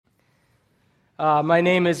My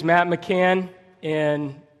name is Matt McCann,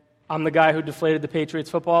 and I'm the guy who deflated the Patriots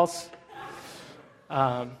footballs.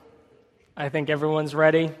 I think everyone's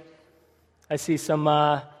ready. I see some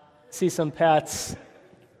Pats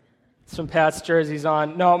jerseys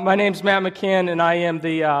on. No, my name's Matt McCann, and I am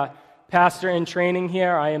the pastor in training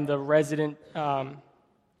here. I am the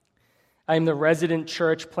resident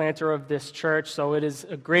church planter of this church. So it is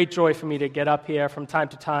a great joy for me to get up here from time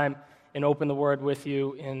to time and open the Word with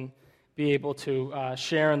you and be able to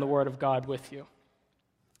share in the Word of God with you.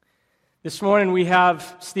 This morning we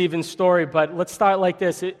have Stephen's story, but let's start like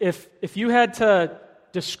this. If you had to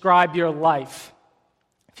describe your life,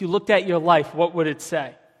 if you looked at your life, what would it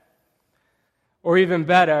say? Or even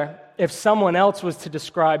better, if someone else was to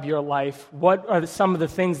describe your life, what are some of the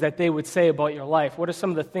things that they would say about your life? What are some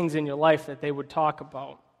of the things in your life that they would talk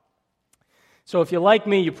about? So if you're like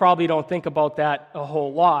me, you probably don't think about that a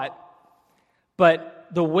whole lot. But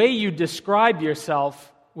the way you describe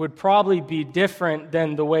yourself would probably be different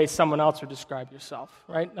than the way someone else would describe yourself,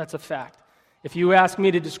 right? That's a fact. If you ask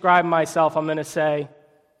me to describe myself, I'm going to say,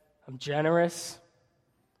 I'm generous,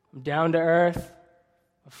 I'm down to earth,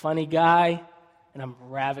 I'm a funny guy, and I'm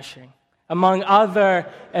ravishing. Among other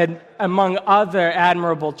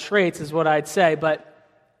admirable traits is what I'd say. But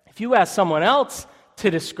if you ask someone else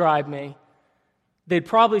to describe me, they'd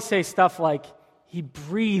probably say stuff like, he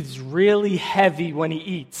breathes really heavy when he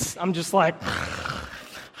eats. I'm just like,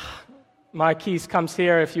 Marquise comes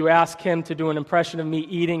here. If you ask him to do an impression of me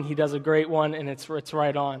eating, he does a great one, and it's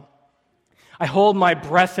right on. I hold my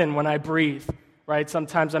breath in when I breathe, right?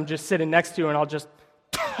 Sometimes I'm just sitting next to you, and I'll just,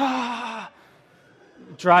 It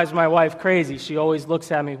drives my wife crazy. She always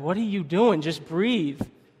looks at me, what are you doing? Just breathe.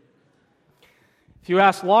 If you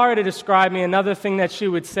ask Laura to describe me, another thing that she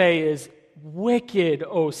would say is wicked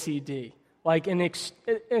OCD. Like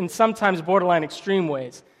in sometimes borderline extreme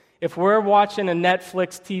ways. If we're watching a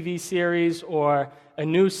Netflix TV series or a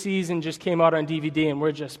new season just came out on DVD and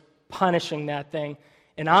we're just punishing that thing,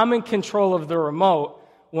 and I'm in control of the remote,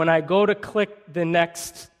 when I go to click the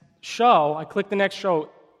next show,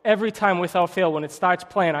 every time without fail, when it starts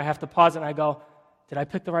playing, I have to pause it and I go, did I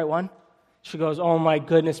pick the right one? She goes, oh my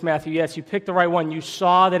goodness, Matthew, yes, you picked the right one. You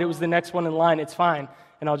saw that it was the next one in line, it's fine.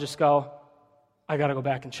 And I'll just go, I got to go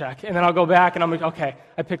back and check. And then I'll go back and I'm like, okay,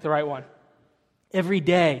 I picked the right one. Every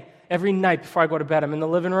day, every night before I go to bed, I'm in the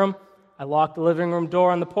living room. I lock the living room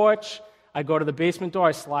door on the porch. I go to the basement door.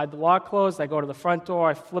 I slide the lock closed. I go to the front door.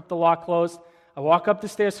 I flip the lock closed. I walk up the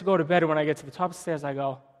stairs to go to bed. And when I get to the top of the stairs, I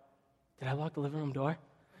go, did I lock the living room door?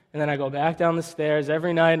 And then I go back down the stairs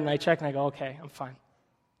every night and I check and I go, okay, I'm fine.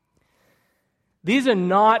 These are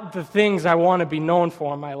not the things I want to be known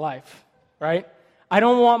for in my life, right? I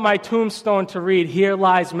don't want my tombstone to read, here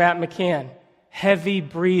lies Matt McCann, heavy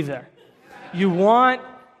breather. You want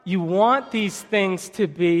these things to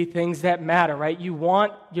be things that matter, right? You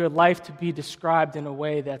want your life to be described in a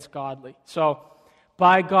way that's godly. So,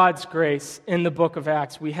 by God's grace, in the book of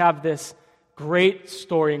Acts, we have this great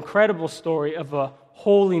story, incredible story of a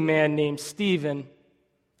holy man named Stephen,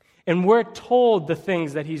 and we're told the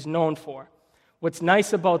things that he's known for. What's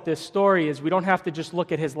nice about this story is we don't have to just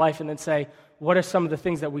look at his life and then say, what are some of the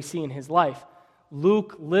things that we see in his life?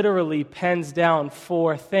 Luke literally pens down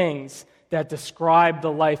 4 things that describe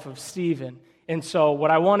the life of Stephen. And so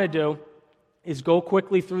what I want to do is go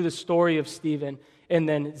quickly through the story of Stephen and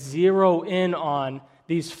then zero in on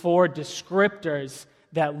these 4 descriptors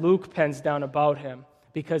that Luke pens down about him,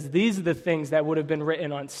 because these are the things that would have been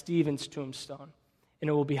written on Stephen's tombstone. And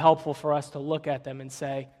it will be helpful for us to look at them and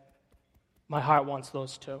say, my heart wants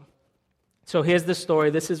those too. So here's the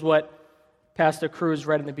story. This is what Pastor Cruz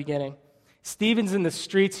read in the beginning. Stephen's in the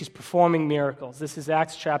streets. He's performing miracles. This is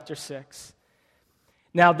Acts chapter 6.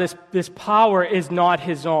 Now, this power is not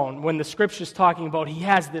his own. When the Scripture's talking about he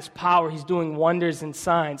has this power, he's doing wonders and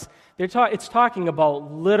signs, it's talking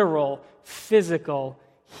about literal, physical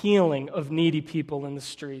healing of needy people in the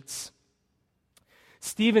streets.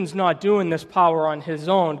 Stephen's not doing this power on his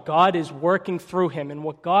own. God is working through him, and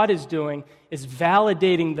what God is doing is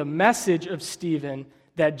validating the message of Stephen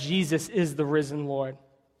that Jesus is the risen Lord.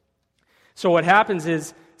 So what happens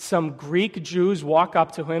is some Greek Jews walk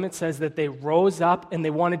up to him. It says that they rose up and they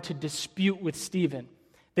wanted to dispute with Stephen.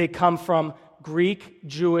 They come from Greek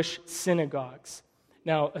Jewish synagogues.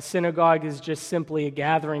 Now, a synagogue is just simply a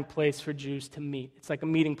gathering place for Jews to meet. It's like a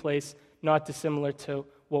meeting place, not dissimilar to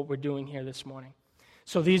what we're doing here this morning.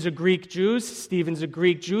 So these are Greek Jews. Stephen's a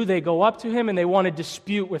Greek Jew. They go up to him and they want to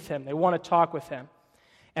dispute with him. They want to talk with him.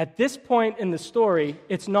 At this point in the story,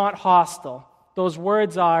 it's not hostile. Those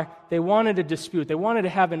words are, they wanted a dispute. They wanted to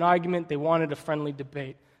have an argument. They wanted a friendly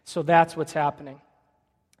debate. So that's what's happening.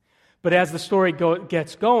 But as the story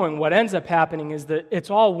gets going, what ends up happening is that it's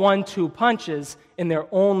all 1-2 punches, and they're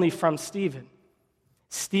only from Stephen.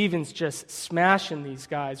 Stephen's just smashing these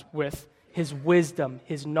guys with his wisdom,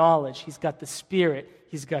 his knowledge. He's got the Spirit.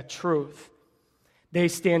 He's got truth. They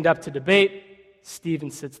stand up to debate. Stephen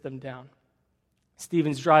sits them down.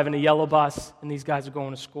 Stephen's driving a yellow bus, and these guys are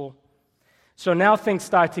going to school. So now things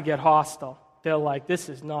start to get hostile. They're like, this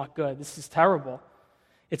is not good. This is terrible.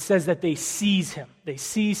 It says that they seize him. They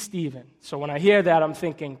seize Stephen. So when I hear that, I'm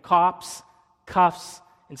thinking cops, cuffs,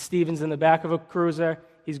 and Stephen's in the back of a cruiser.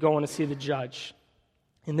 He's going to see the judge.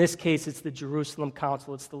 In this case, it's the Jerusalem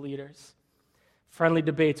Council. It's the leaders. Friendly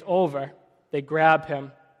debate's over. They grab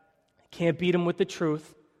him. Can't beat him with the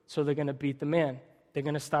truth, so they're going to beat the man. They're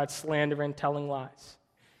going to start slandering, telling lies.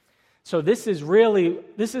 So this is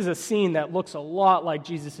a scene that looks a lot like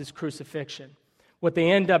Jesus' crucifixion. What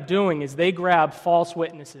they end up doing is they grab false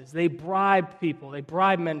witnesses. They bribe people. They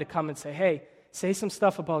bribe men to come and say, hey, say some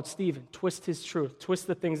stuff about Stephen. Twist his truth. Twist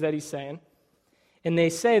the things that he's saying. And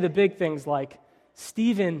they say the big things like,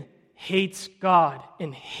 Stephen hates God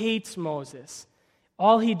and hates Moses.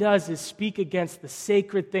 All he does is speak against the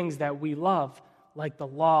sacred things that we love, like the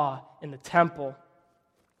law and the temple.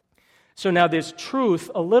 So now there's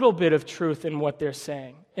truth, a little bit of truth in what they're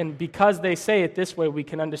saying. And because they say it this way, we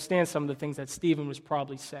can understand some of the things that Stephen was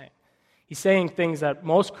probably saying. He's saying things that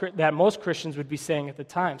most Christians would be saying at the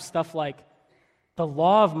time. Stuff like, the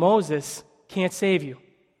law of Moses can't save you.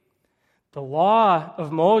 The law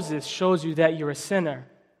of Moses shows you that you're a sinner.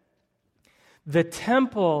 The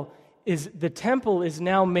temple is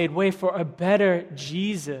now made way for a better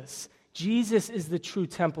Jesus. Jesus is the true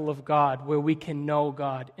temple of God where we can know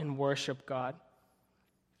God and worship God.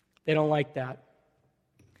 They don't like that.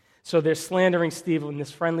 So they're slandering Stephen, and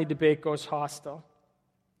this friendly debate goes hostile.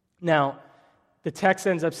 Now, the text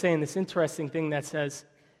ends up saying this interesting thing that says,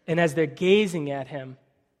 and as they're gazing at him,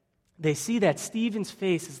 they see that Stephen's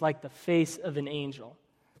face is like the face of an angel.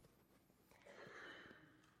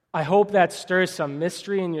 I hope that stirs some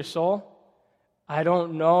mystery in your soul. I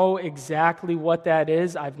don't know exactly what that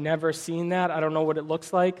is. I've never seen that. I don't know what it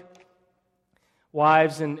looks like.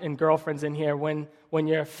 Wives and girlfriends in here, when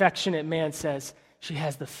your affectionate man says, she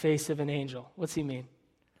has the face of an angel, what's he mean?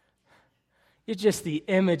 You're just the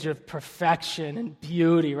image of perfection and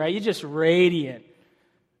beauty, right? You're just radiant.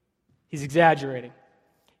 He's exaggerating.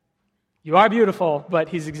 You are beautiful, but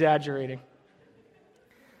he's exaggerating.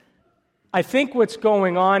 I think what's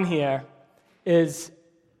going on here is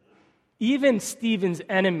even Stephen's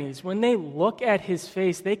enemies, when they look at his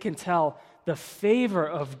face, they can tell the favor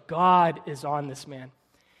of God is on this man.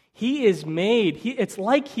 He is made, it's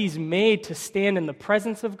like he's made to stand in the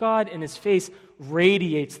presence of God, and his face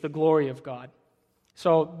radiates the glory of God.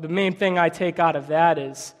 So the main thing I take out of that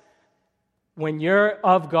is when you're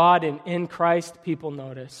of God and in Christ, people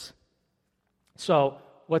notice. So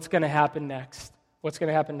what's going to happen next? What's going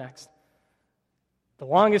to happen next? The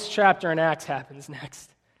longest chapter in Acts happens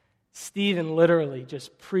next. Stephen literally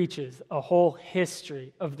just preaches a whole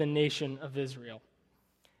history of the nation of Israel.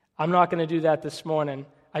 I'm not going to do that this morning.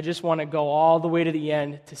 I just want to go all the way to the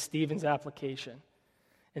end to Stephen's application.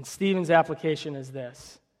 And Stephen's application is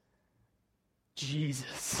this: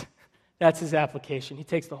 Jesus. That's his application. He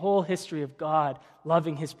takes the whole history of God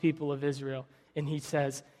loving his people of Israel, and he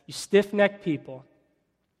says, you stiff-necked people,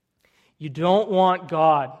 you don't want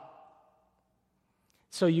God,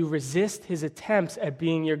 so you resist his attempts at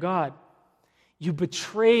being your God. You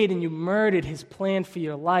betrayed and you murdered his plan for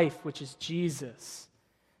your life, which is Jesus.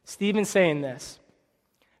 Stephen's saying this: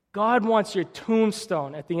 God wants your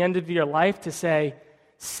tombstone at the end of your life to say,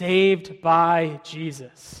 saved by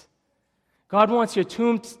Jesus. God wants your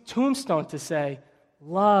tombstone to say,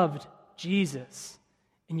 loved Jesus.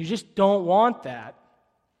 And you just don't want that.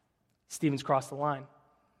 Stephen's crossed the line.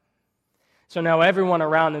 So now everyone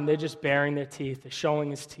around him, they're just baring their teeth. They're showing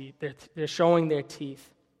his teeth. They're showing their teeth.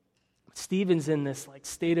 Stephen's in this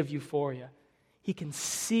state of euphoria. He can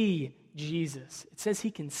see Jesus. It says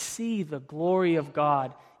he can see the glory of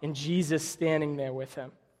God and Jesus standing there with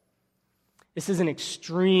him. This is an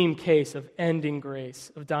extreme case of ending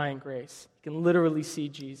grace, of dying grace. You can literally see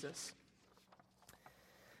Jesus.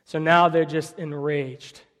 So now they're just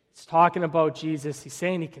enraged. He's talking about Jesus. He's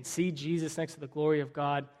saying he can see Jesus next to the glory of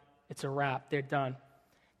God. It's a wrap. They're done.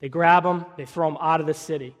 They grab him. They throw him out of the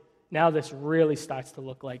city. Now this really starts to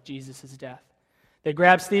look like Jesus' death. They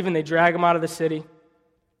grab Stephen. They drag him out of the city.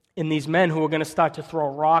 And these men who are going to start to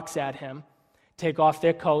throw rocks at him take off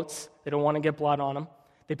their coats. They don't want to get blood on him.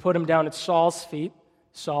 They put him down at Saul's feet.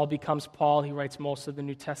 Saul becomes Paul. He writes most of the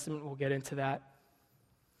New Testament. We'll get into that.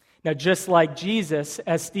 Now, just like Jesus,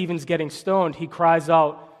 as Stephen's getting stoned, he cries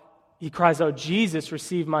out he cries out, Jesus,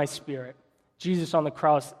 receive my spirit. Jesus on the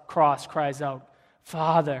cross cries out,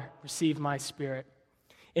 Father, receive my spirit.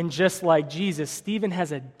 And just like Jesus, Stephen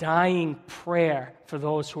has a dying prayer for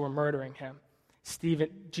those who are murdering him.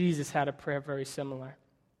 Jesus had a prayer very similar.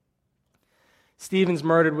 Stephen's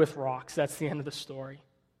murdered with rocks. That's the end of the story.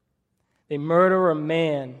 They murder a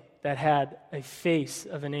man that had a face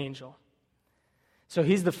of an angel. So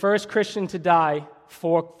he's the first Christian to die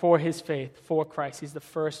for his faith, for Christ. He's the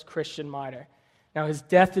first Christian martyr. Now his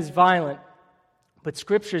death is violent, but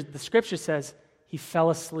the Scripture says he fell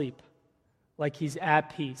asleep, like he's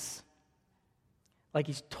at peace, like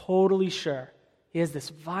he's totally sure. He has this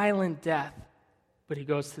violent death, but he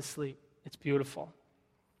goes to sleep. It's beautiful.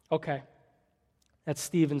 Okay, that's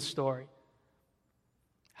Stephen's story.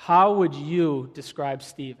 How would you describe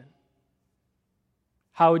Stephen?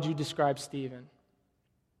 How would you describe Stephen?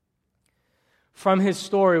 From his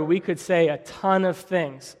story, we could say a ton of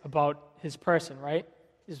things about his person, right?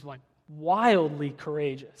 He's like wildly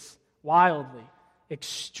courageous, wildly,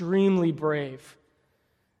 extremely brave.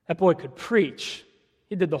 That boy could preach.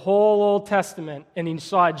 He did the whole Old Testament, and he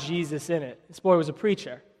saw Jesus in it. This boy was a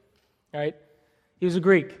preacher, right? He was a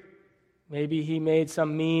Greek. Maybe he made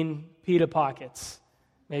some mean pita pockets.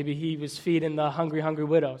 Maybe he was feeding the hungry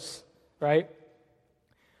widows, right?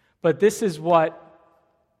 But this is what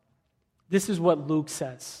Luke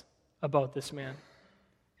says about this man.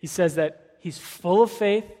 He says that he's full of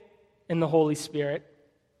faith in the Holy Spirit.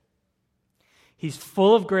 He's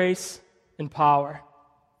full of grace and power.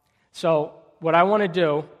 So what I want to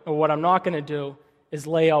do, or what I'm not going to do, is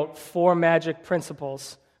lay out 4 magic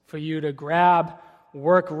principles for you to grab,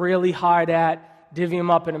 work really hard at, divvy them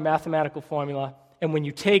up in a mathematical formula, and when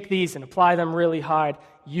you take these and apply them really hard,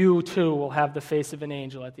 you too will have the face of an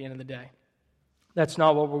angel at the end of the day. That's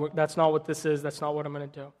not what this is. That's not what I'm going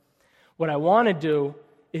to do. What I want to do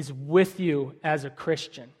is with you as a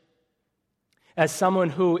Christian, as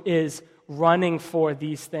someone who is running for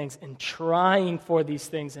these things and trying for these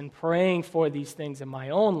things and praying for these things in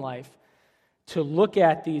my own life, to look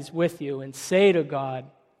at these with you and say to God,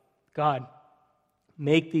 God,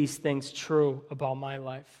 make these things true about my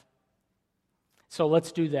life. So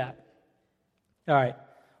let's do that. All right.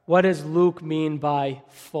 What does Luke mean by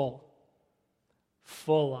full?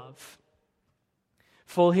 Full of.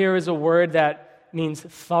 Full here is a word that means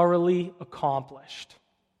thoroughly accomplished.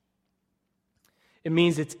 It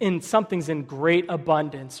means something's in great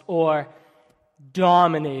abundance or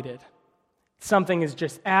dominated. Something is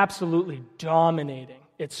just absolutely dominating.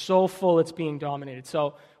 It's so full it's being dominated.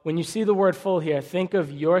 So when you see the word full here, think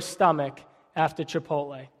of your stomach after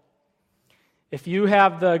Chipotle. If you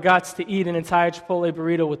have the guts to eat an entire Chipotle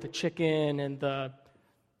burrito with the chicken and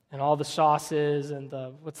all the sauces and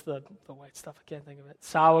what's the white stuff? I can't think of it.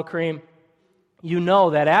 Sour cream. You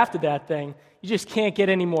know that after that thing, you just can't get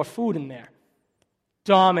any more food in there.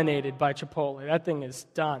 Dominated by Chipotle. That thing is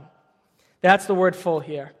done. That's the word full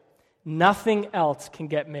here. Nothing else can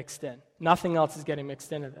get mixed in. Nothing else is getting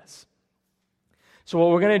mixed into this. So what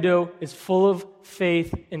we're going to do is full of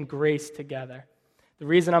faith and grace together. The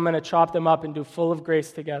reason I'm going to chop them up and do full of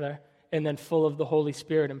grace together and then full of the Holy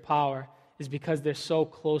Spirit and power is because they're so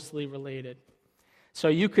closely related. So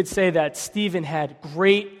you could say that Stephen had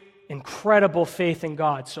great, incredible faith in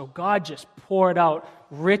God. So God just poured out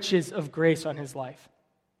riches of grace on his life.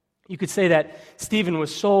 You could say that Stephen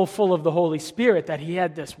was so full of the Holy Spirit that he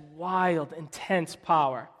had this wild, intense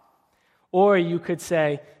power. Or you could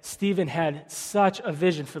say Stephen had such a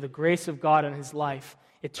vision for the grace of God in his life,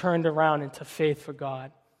 it turned around into faith for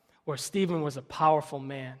God. Or Stephen was a powerful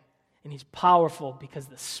man, and he's powerful because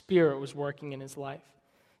the Spirit was working in his life.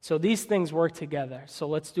 So these things work together. So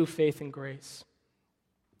let's do faith and grace.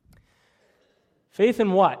 Faith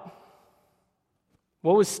in what?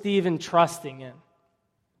 What was Stephen trusting in?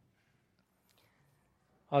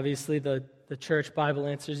 Obviously, the church Bible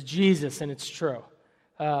answers Jesus, and it's true.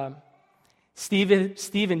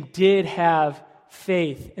 Stephen did have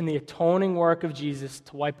faith in the atoning work of Jesus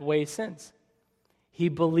to wipe away his sins. He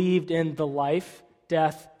believed in the life,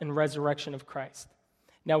 death, and resurrection of Christ.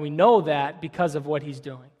 Now, we know that because of what he's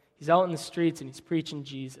doing. He's out in the streets, and he's preaching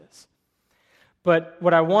Jesus. But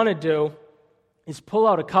what I want to do is pull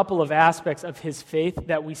out a couple of aspects of his faith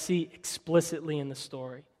that we see explicitly in the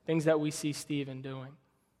story, things that we see Stephen doing.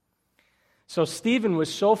 So Stephen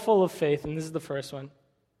was so full of faith, and this is the first one,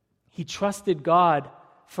 he trusted God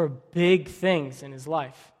for big things in his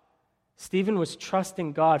life. Stephen was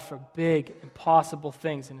trusting God for big, impossible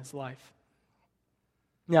things in his life.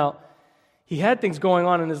 Now, he had things going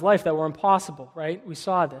on in his life that were impossible, right? We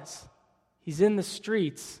saw this. He's in the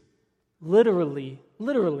streets, literally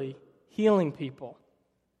healing people.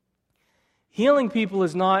 Healing people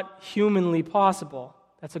is not humanly possible.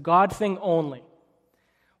 That's a God thing only.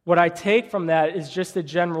 What I take from that is just a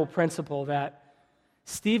general principle that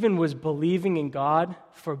Stephen was believing in God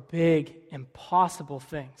for big, impossible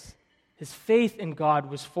things. His faith in God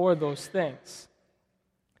was for those things.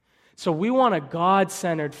 So we want a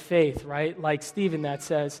God-centered faith, right? Like Stephen that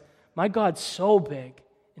says, my God's so big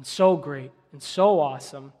and so great and so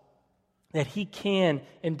awesome that he can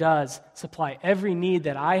and does supply every need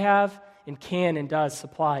that I have and can and does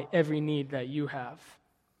supply every need that you have.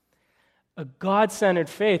 A God-centered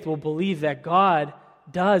faith will believe that God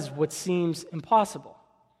does what seems impossible.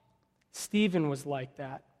 Stephen was like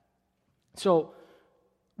that. So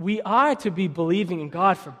we are to be believing in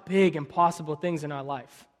God for big, impossible things in our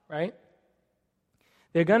life, right?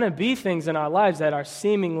 There are going to be things in our lives that are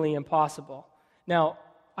seemingly impossible. Now,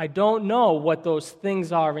 I don't know what those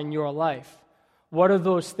things are in your life. What are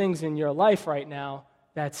those things in your life right now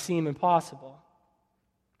that seem impossible?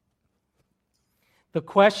 The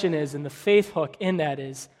question is, and the faith hook in that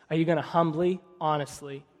is, are you going to humbly,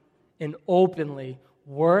 honestly, and openly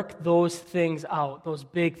work those things out, those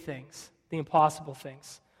big things, the impossible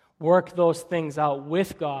things? Work those things out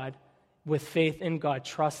with God, with faith in God,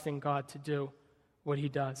 trusting God to do what he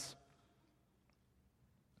does.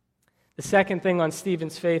 The second thing on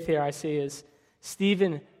Stephen's faith here I see is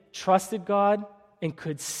Stephen trusted God and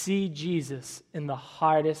could see Jesus in the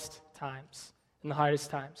hardest times.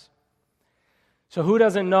 So who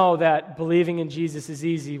doesn't know that believing in Jesus is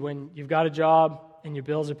easy when you've got a job and your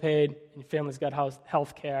bills are paid and your family's got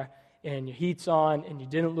health care and your heat's on and you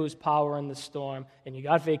didn't lose power in the storm and you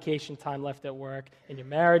got vacation time left at work and your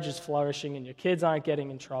marriage is flourishing and your kids aren't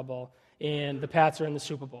getting in trouble and the Pats are in the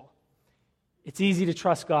Super Bowl. It's easy to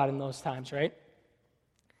trust God in those times, right?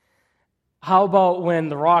 How about when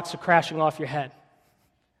the rocks are crashing off your head?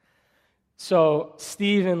 So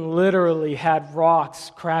Stephen literally had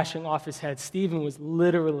rocks crashing off his head. Stephen was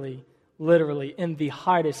literally in the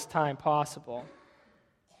hardest time possible.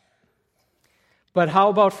 But how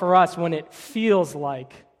about for us when it feels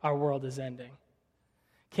like our world is ending?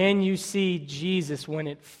 Can you see Jesus when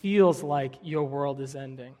it feels like your world is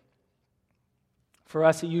ending? For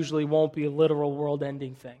us, it usually won't be a literal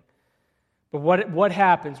world-ending thing. But what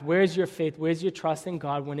happens? Where's your faith? Where's your trust in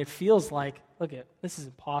God when it feels like, look at, this is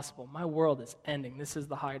impossible. My world is ending. This is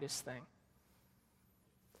the hardest thing.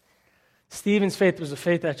 Stephen's faith was a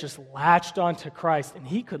faith that just latched onto Christ, and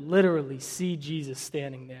he could literally see Jesus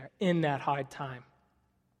standing there in that hard time.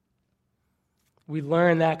 We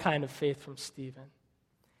learn that kind of faith from Stephen.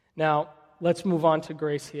 Now, let's move on to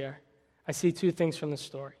grace here. I see two things from the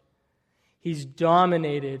story. He's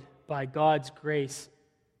dominated by God's grace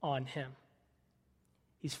on him.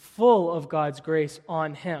 He's full of God's grace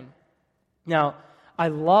on him. Now, I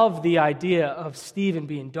love the idea of Stephen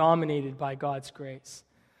being dominated by God's grace.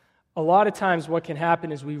 A lot of times what can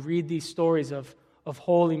happen is we read these stories of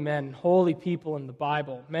holy men, holy people in the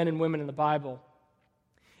Bible, men and women in the Bible,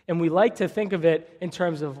 and we like to think of it in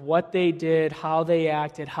terms of what they did, how they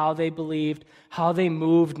acted, how they believed, how they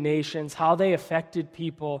moved nations, how they affected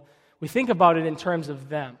people. We think about it in terms of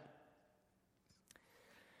them.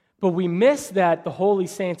 But we miss that the holy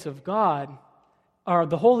saints of God are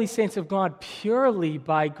the holy saints of God purely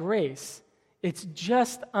by grace. It's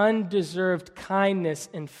just undeserved kindness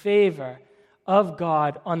and favor of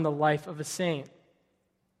God on the life of a saint.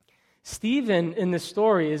 Stephen in the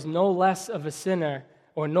story is no less of a sinner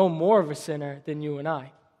or no more of a sinner than you and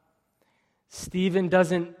I. Stephen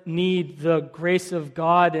doesn't need the grace of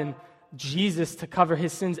God and Jesus to cover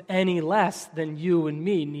his sins any less than you and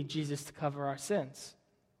me need Jesus to cover our sins.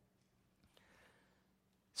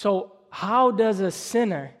 So how does a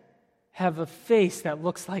sinner have a face that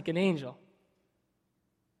looks like an angel?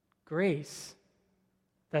 Grace.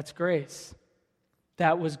 That's grace.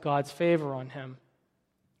 That was God's favor on him.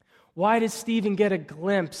 Why does Stephen get a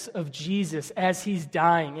glimpse of Jesus as he's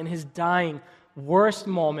dying, in his dying, worst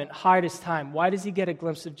moment, hardest time? Why does he get a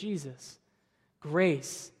glimpse of Jesus?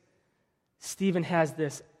 Grace. Stephen has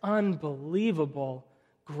this unbelievable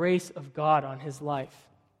grace of God on his life.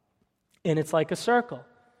 And it's like a circle.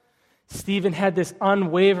 Stephen had this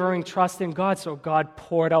unwavering trust in God, so God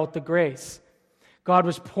poured out the grace. God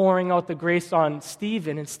was pouring out the grace on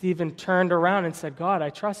Stephen, and Stephen turned around and said, God, I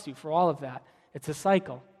trust you for all of that. It's a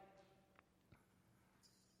cycle.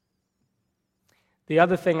 The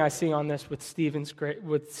other thing I see on this with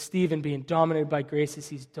Stephen being dominated by grace is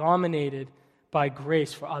he's dominated by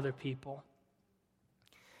grace for other people.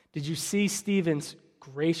 Did you see Stephen's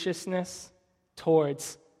graciousness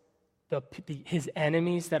towards his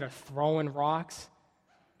enemies that are throwing rocks?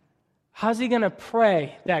 How's he going to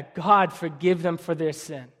pray that God forgive them for their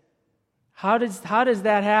sin? How does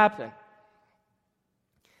that happen?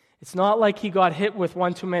 It's not like he got hit with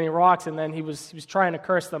one too many rocks and then he was trying to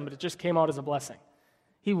curse them, but it just came out as a blessing.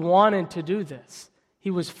 He wanted to do this. He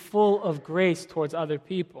was full of grace towards other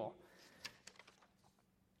people.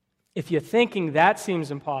 If you're thinking that seems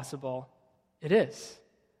impossible, it is.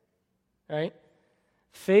 Right?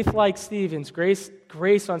 Faith like Stephen's,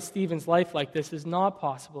 grace on Stephen's life like this is not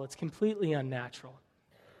possible. It's completely unnatural.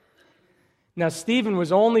 Now, Stephen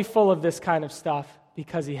was only full of this kind of stuff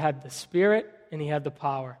because he had the Spirit and he had the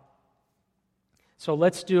power. So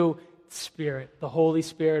let's do Spirit, the Holy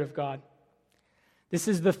Spirit of God. This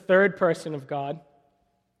is the third person of God.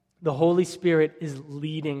 The Holy Spirit is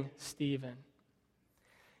leading Stephen.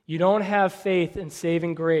 You don't have faith in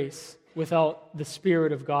saving grace without the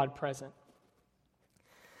Spirit of God present.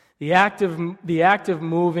 The active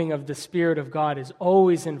moving of the Spirit of God is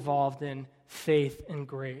always involved in faith and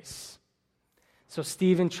grace. So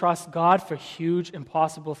Stephen trusts God for huge,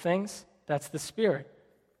 impossible things. That's the Spirit.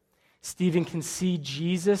 Stephen can see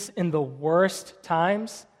Jesus in the worst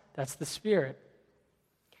times. That's the Spirit.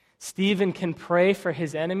 Stephen can pray for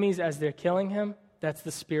his enemies as they're killing him. That's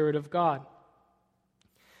the Spirit of God.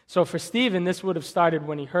 So for Stephen, this would have started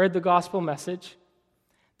when he heard the gospel message.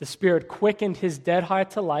 The Spirit quickened his dead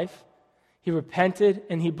heart to life. He repented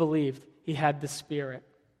and he believed. He had the Spirit.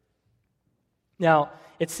 Now,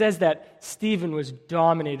 it says that Stephen was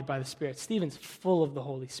dominated by the Spirit. Stephen's full of the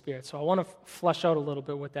Holy Spirit. So I want to flesh out a little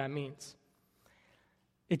bit what that means.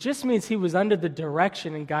 It just means he was under the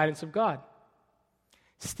direction and guidance of God.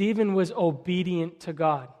 Stephen was obedient to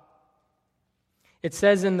God. It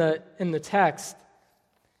says in the text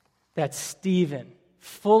that Stephen,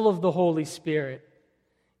 full of the Holy Spirit,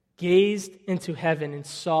 gazed into heaven and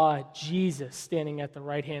saw Jesus standing at the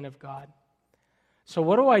right hand of God. So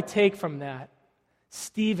what do I take from that?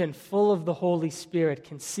 Stephen, full of the Holy Spirit,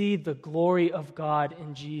 can see the glory of God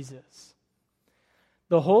in Jesus.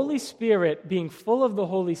 The Holy Spirit, being full of the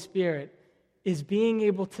Holy Spirit, is being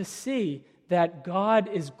able to see that God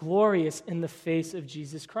is glorious in the face of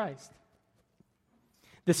Jesus Christ.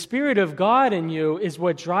 The Spirit of God in you is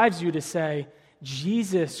what drives you to say,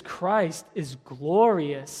 Jesus Christ is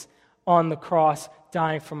glorious on the cross,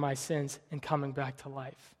 dying for my sins and coming back to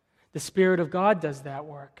life. The Spirit of God does that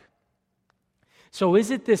work. So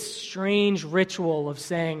is it this strange ritual of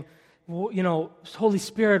saying, Holy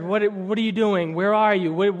Spirit, what are you doing? Where are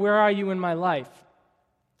you? Where are you in my life?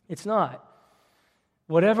 It's not.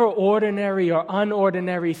 Whatever ordinary or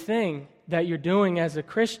unordinary thing that you're doing as a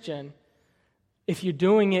Christian, if you're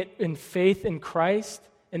doing it in faith in Christ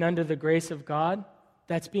and under the grace of God,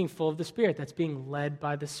 that's being full of the Spirit. That's being led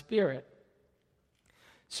by the Spirit.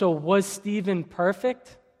 So was Stephen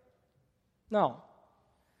perfect? No.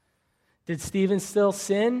 Did Stephen still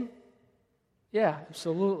sin? Yeah,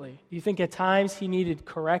 absolutely. Do you think at times he needed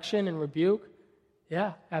correction and rebuke?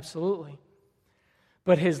 Yeah, absolutely.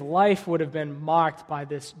 But his life would have been marked by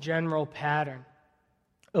this general pattern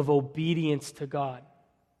of obedience to God.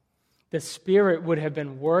 The Spirit would have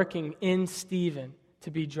been working in Stephen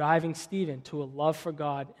to be driving Stephen to a love for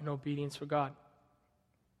God and obedience for God.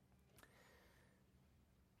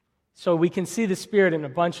 So we can see the Spirit in a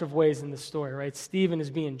bunch of ways in the story, right? Stephen is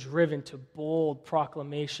being driven to bold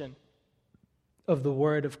proclamation of the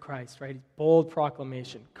word of Christ, right? Bold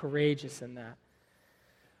proclamation, courageous in that.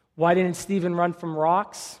 Why didn't Stephen run from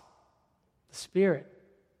rocks? The Spirit.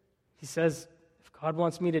 He says, if God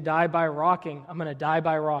wants me to die by rocking, I'm going to die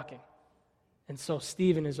by rocking. And so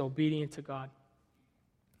Stephen is obedient to God.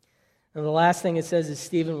 And the last thing it says is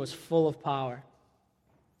Stephen was full of power.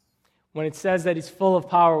 When it says that he's full of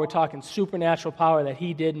power, we're talking supernatural power that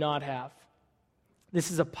he did not have.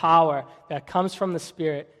 This is a power that comes from the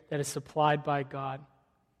Spirit that is supplied by God.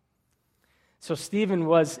 So Stephen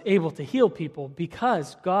was able to heal people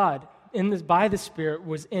because God, by the Spirit,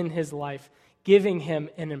 was in his life, giving him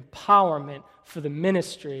an empowerment for the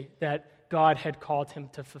ministry that God had called him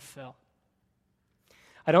to fulfill.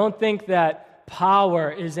 I don't think that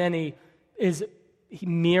power is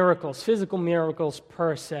miracles, physical miracles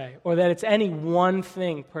per se, or that it's any one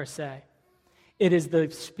thing per se. It is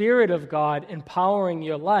the Spirit of God empowering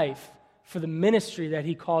your life for the ministry that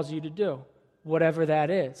he calls you to do, whatever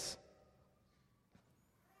that is.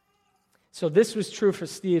 So this was true for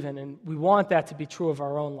Stephen, and we want that to be true of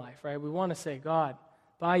our own life, right? We want to say, God,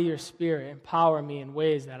 by your Spirit, empower me in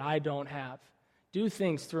ways that I don't have. Do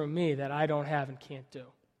things through me that I don't have and can't do.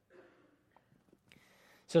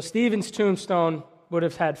 So Stephen's tombstone would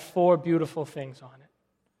have had 4 beautiful things on it.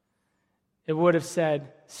 It would have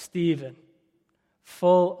said, Stephen,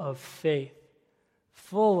 full of faith,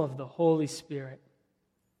 full of the Holy Spirit,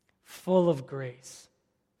 full of grace,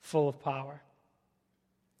 full of power.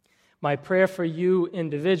 My prayer for you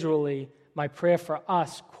individually, my prayer for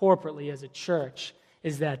us corporately as a church,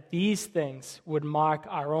 is that these things would mark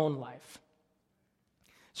our own life.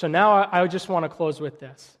 So now I just want to close with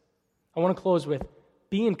this. I want to close with,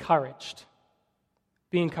 be encouraged.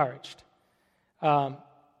 Be encouraged.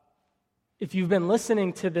 If you've been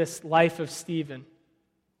listening to this life of Stephen,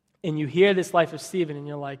 and you hear this life of Stephen, and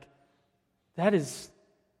you're like, that is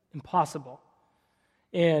impossible.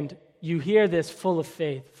 And you hear this full of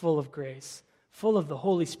faith, full of grace, full of the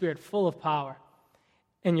Holy Spirit, full of power.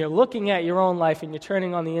 And you're looking at your own life, and you're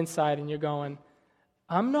turning on the inside, and you're going,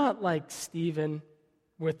 I'm not like Stephen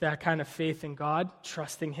with that kind of faith in God,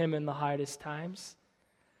 trusting Him in the hardest times.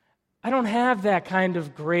 I don't have that kind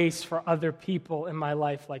of grace for other people in my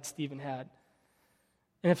life like Stephen had.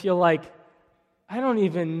 And if you're like, I don't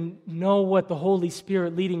even know what the Holy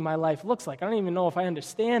Spirit leading my life looks like. I don't even know if I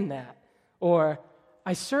understand that. Or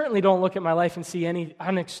I certainly don't look at my life and see any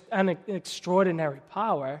extraordinary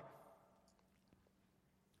power.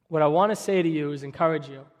 What I want to say to you is encourage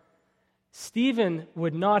you. Stephen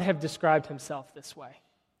would not have described himself this way.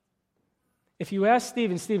 If you ask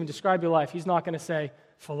Stephen, describe your life, he's not going to say,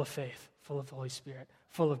 full of faith, full of the Holy Spirit,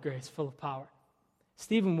 full of grace, full of power.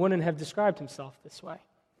 Stephen wouldn't have described himself this way.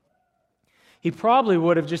 He probably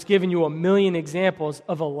would have just given you a million examples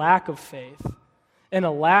of a lack of faith and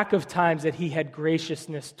a lack of times that he had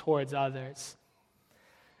graciousness towards others.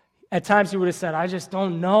 At times he would have said, I just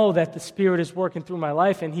don't know that the Spirit is working through my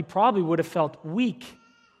life, and he probably would have felt weak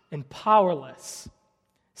and powerless.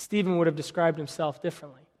 Stephen would have described himself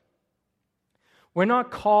differently. We're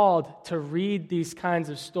not called to read these kinds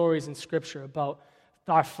of stories in Scripture about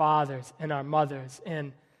our fathers and our mothers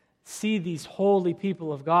and see these holy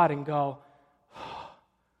people of God and go, oh,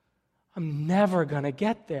 I'm never going to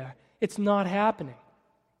get there. It's not happening.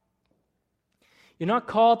 You're not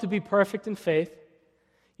called to be perfect in faith.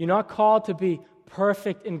 You're not called to be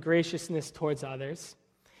perfect in graciousness towards others.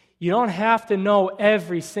 You don't have to know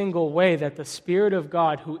every single way that the Spirit of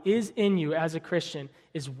God who is in you as a Christian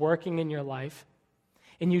is working in your life.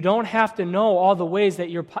 And you don't have to know all the ways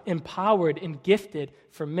that you're empowered and gifted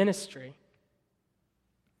for ministry.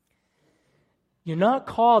 You're not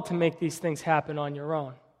called to make these things happen on your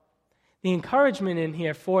own. The encouragement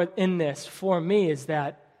in this for me is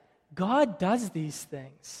that God does these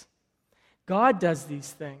things. God does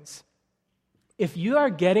these things. If you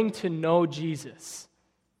are getting to know Jesus,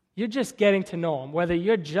 you're just getting to know Him, whether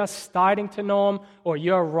you're just starting to know Him or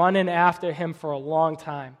you're running after Him for a long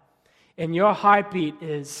time. And your heartbeat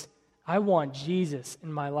is, I want Jesus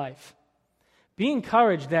in my life. Be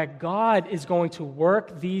encouraged that God is going to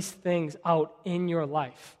work these things out in your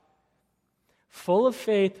life. Full of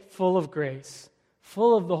faith, full of grace,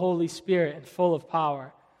 full of the Holy Spirit, and full of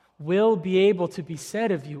power, will be able to be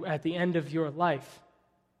said of you at the end of your life.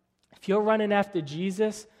 If you're running after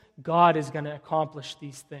Jesus, God is going to accomplish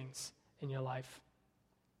these things in your life.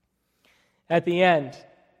 At the end,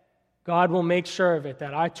 God will make sure of it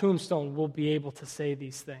that our tombstone will be able to say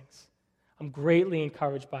these things. I'm greatly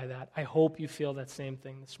encouraged by that. I hope you feel that same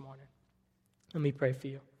thing this morning. Let me pray for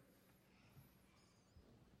you.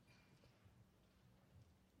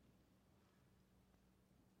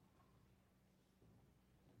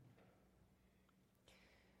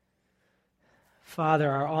 Father,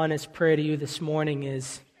 our honest prayer to you this morning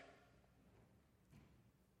is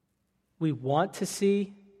we want to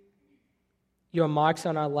see your marks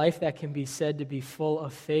on our life that can be said to be full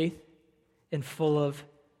of faith and full of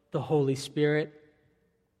the Holy Spirit,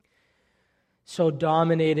 so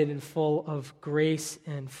dominated and full of grace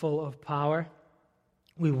and full of power.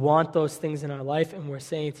 We want those things in our life, and we're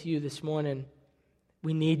saying to you this morning,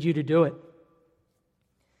 we need you to do it.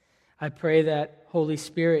 I pray that, Holy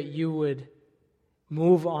Spirit, you would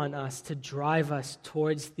move on us to drive us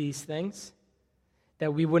towards these things,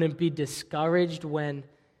 that we wouldn't be discouraged when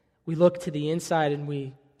we look to the inside and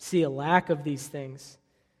we see a lack of these things.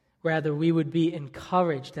 Rather, we would be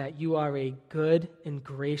encouraged that you are a good and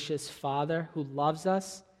gracious Father who loves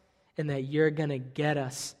us and that you're going to get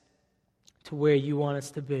us to where you want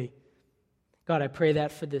us to be. God, I pray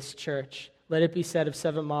that for this church. Let it be said of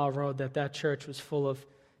 7 Mile Road that that church was full of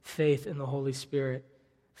faith in the Holy Spirit,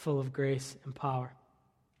 full of grace and power.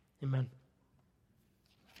 Amen.